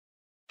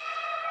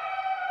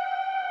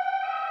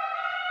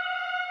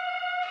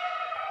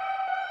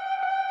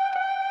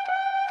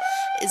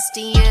It's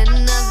the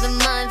end of the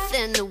month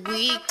and the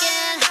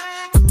weekend.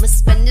 I'ma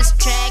spend this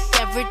track,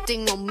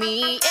 everything on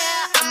me,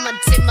 yeah. I'ma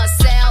tip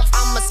myself,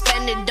 I'ma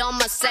spend it on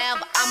myself.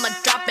 I'ma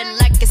drop it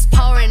like it's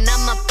pouring,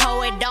 I'ma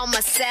pour it on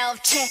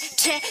myself. Check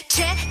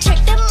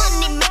the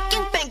money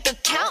making bank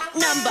account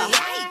number.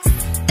 Yikes.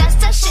 That's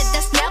that shit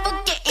that's never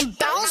getting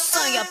bounced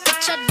on your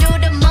bitch. I do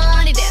the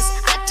money dance,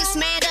 I just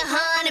made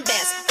 100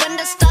 bands. When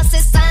the star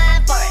says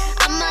sign for it,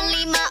 I'ma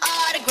leave my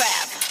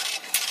autograph.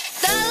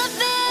 Dollar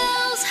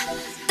bills,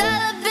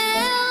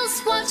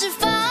 watch it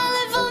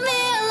falling for me.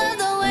 I love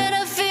the way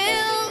that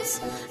feels.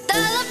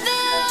 Dollar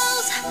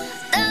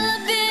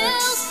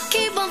bills,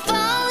 keep on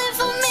falling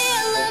for me. I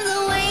love the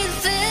way it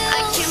feels. I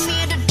came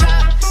here to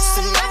drop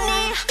some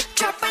money,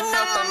 dropping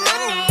all my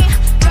money.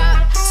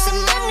 Drop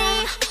some money,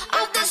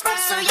 all this stuff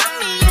so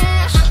yummy,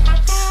 yeah.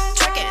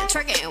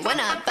 Twerking when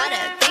I buy the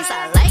things I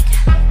like.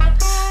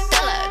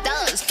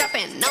 Dollars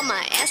dropping on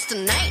my ass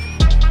tonight.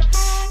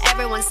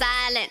 Everyone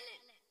silent,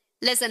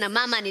 listen to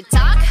my money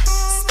talk.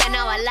 Spend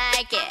how I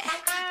like it.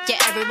 Yeah,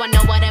 everyone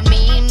know what I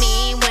mean.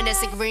 When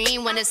it's a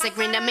green,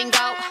 that mean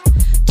go.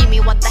 Give me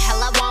what the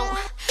hell I want.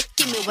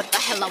 Give me what the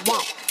hell I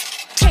want.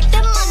 Check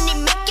the money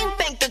making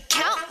bank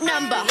account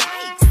number.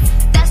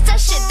 That's that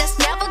shit that's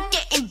never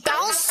getting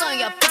bounced on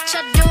your bitch.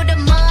 I do the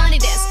money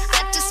dance,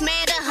 I just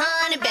made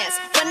 100 bands.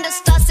 When the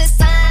star says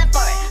sign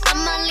for it,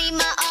 I'ma leave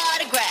my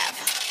autograph.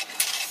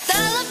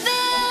 Dollar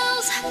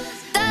bills,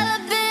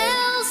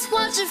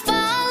 watch it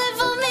falling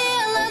for me.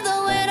 I love the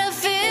way that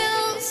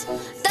feels.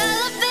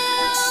 Dollar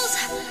bills,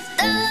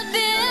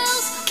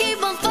 keep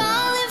on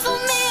falling for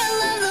me. I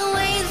love the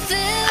way it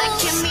feels. I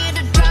came here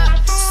to drop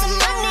some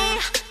money,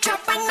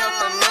 dropping all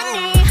my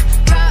money.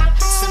 Drop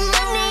some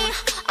money,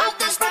 all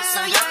this stuff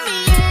so yummy,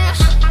 yeah.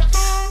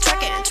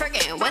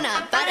 Twerking when I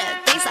buy the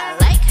things I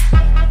like.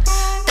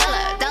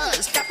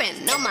 Dollars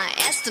dropping on my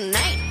ass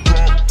tonight.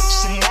 Drop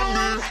some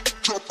money,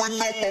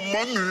 dropping all my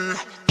money.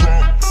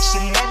 Drop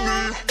some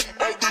money,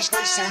 all this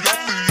stuff so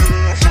yummy,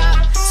 yeah.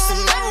 Drop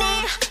some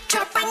money,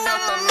 dropping all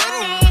my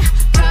money.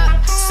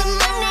 Drop some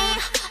money,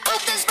 all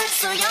this stuff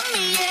so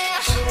yummy,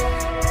 yeah.